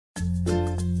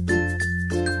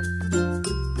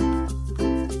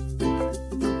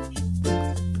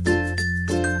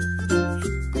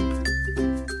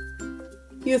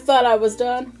You thought I was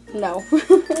done? No.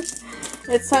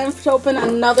 It's time to open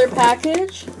another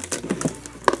package.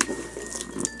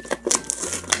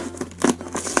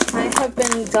 I have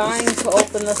been dying to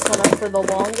open this one up for the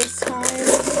longest time.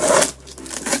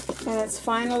 And it's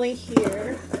finally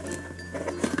here.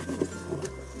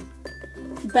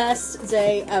 Best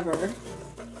day ever.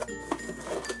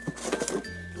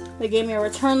 They gave me a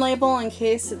return label in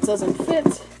case it doesn't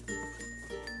fit.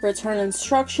 Return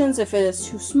instructions if it is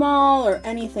too small or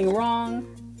anything wrong.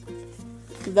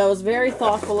 That was very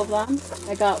thoughtful of them.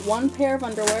 I got one pair of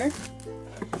underwear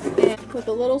and with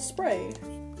a little spray.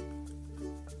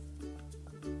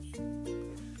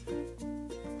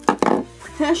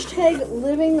 Hashtag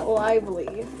living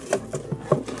lively.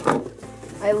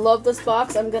 I love this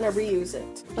box. I'm gonna reuse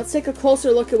it. Let's take a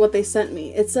closer look at what they sent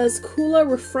me. It says Coola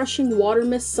Refreshing Water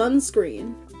Mist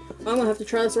Sunscreen. I'm gonna have to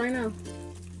try this right now.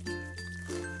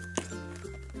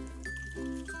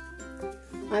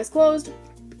 Eyes closed.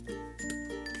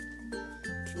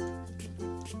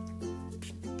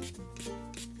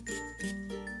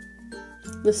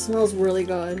 This smells really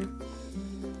good.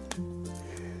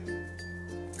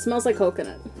 It smells like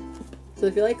coconut. So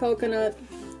if you like coconut,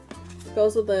 it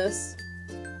goes with this.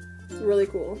 It's really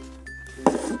cool.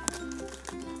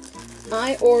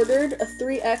 I ordered a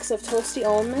 3X of Toasty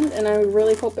Almond and I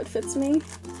really hope it fits me.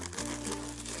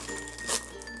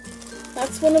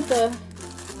 That's one of the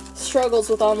struggles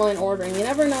with online ordering. You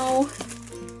never know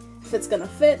if it's gonna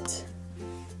fit,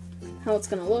 how it's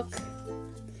gonna look.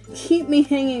 Keep me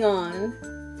hanging on.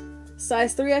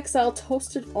 Size 3XL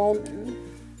Toasted Almond.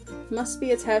 Must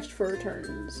be attached for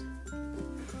returns.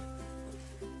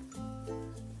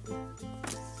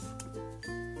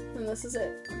 And this is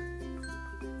it.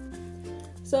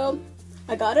 So,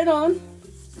 I got it on.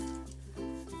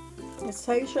 It's a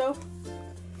tight show.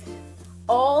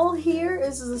 All here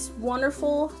is this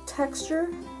wonderful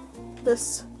texture,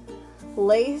 this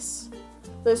lace.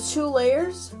 There's 2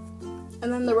 layers,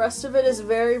 and then the rest of it is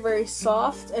very, very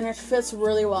soft, and it fits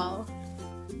really well.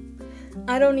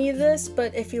 I don't need this,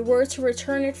 but if you were to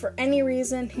return it for any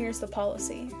reason, here's the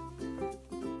policy.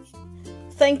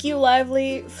 Thank you,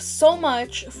 Lively, so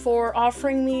much for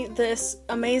offering me this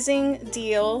amazing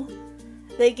deal.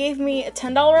 They gave me a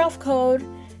 $10 off code,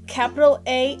 capital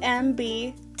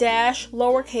AMB dash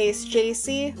lowercase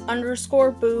JC_boo_blue.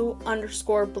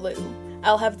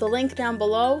 I'll have the link down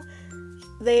below.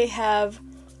 They have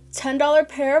 $10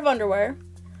 pair of underwear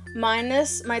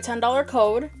minus my $10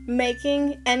 code,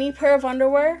 making any pair of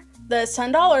underwear that's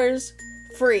 $10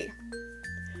 free.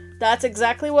 That's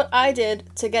exactly what I did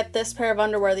to get this pair of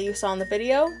underwear that you saw in the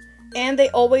video. And they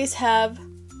always have,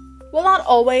 well, not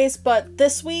always, but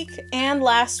this week and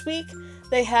last week,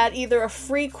 they had either a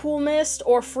free Cool Mist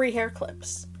or free hair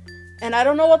clips. And I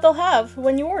don't know what they'll have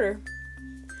when you order.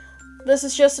 This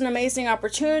is just an amazing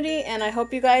opportunity, and I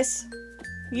hope you guys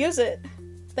use it.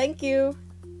 Thank you.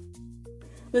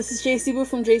 This is JC Boo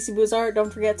from JC Boo's Art.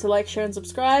 Don't forget to like, share, and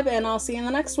subscribe, and I'll see you in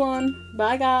the next one.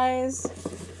 Bye, guys.